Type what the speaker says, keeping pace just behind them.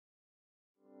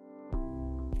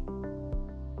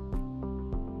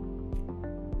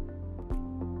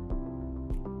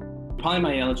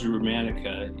Polymyalgia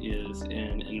rheumatica is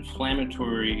an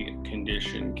inflammatory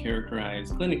condition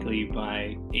characterized clinically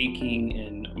by aching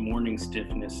and morning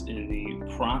stiffness in the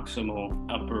proximal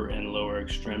upper and lower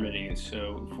extremities.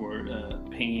 So for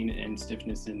pain and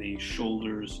stiffness in the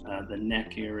shoulders, the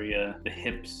neck area, the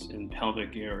hips and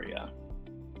pelvic area.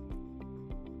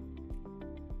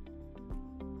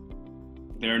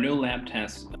 There are no lab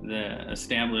tests that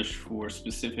established for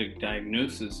specific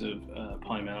diagnosis of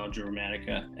polymyalgia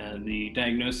rheumatica. The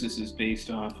diagnosis is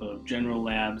based off of general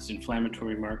labs,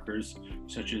 inflammatory markers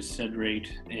such as sed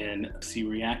rate and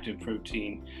C-reactive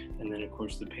protein, and then of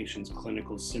course the patient's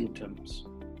clinical symptoms.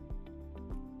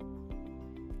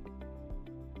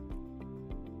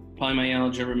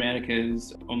 Polymyalgia rheumatica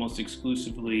is almost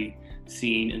exclusively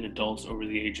seen in adults over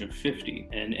the age of 50,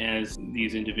 and as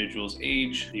these individuals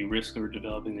age, the risk of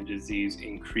developing the disease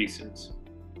increases.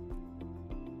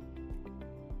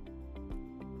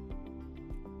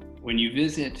 When you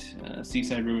visit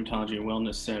Seaside Rheumatology and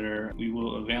Wellness Center, we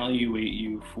will evaluate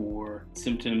you for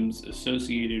symptoms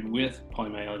associated with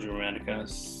polymyalgia rheumatica,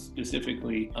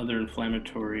 specifically other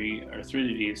inflammatory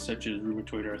arthritides such as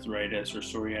rheumatoid arthritis or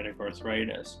psoriatic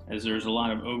arthritis. As there's a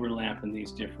lot of overlap in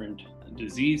these different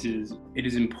diseases, it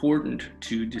is important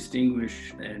to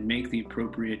distinguish and make the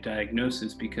appropriate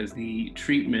diagnosis because the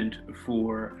treatment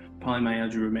for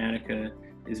polymyalgia rheumatica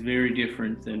is very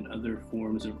different than other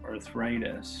forms of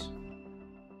arthritis.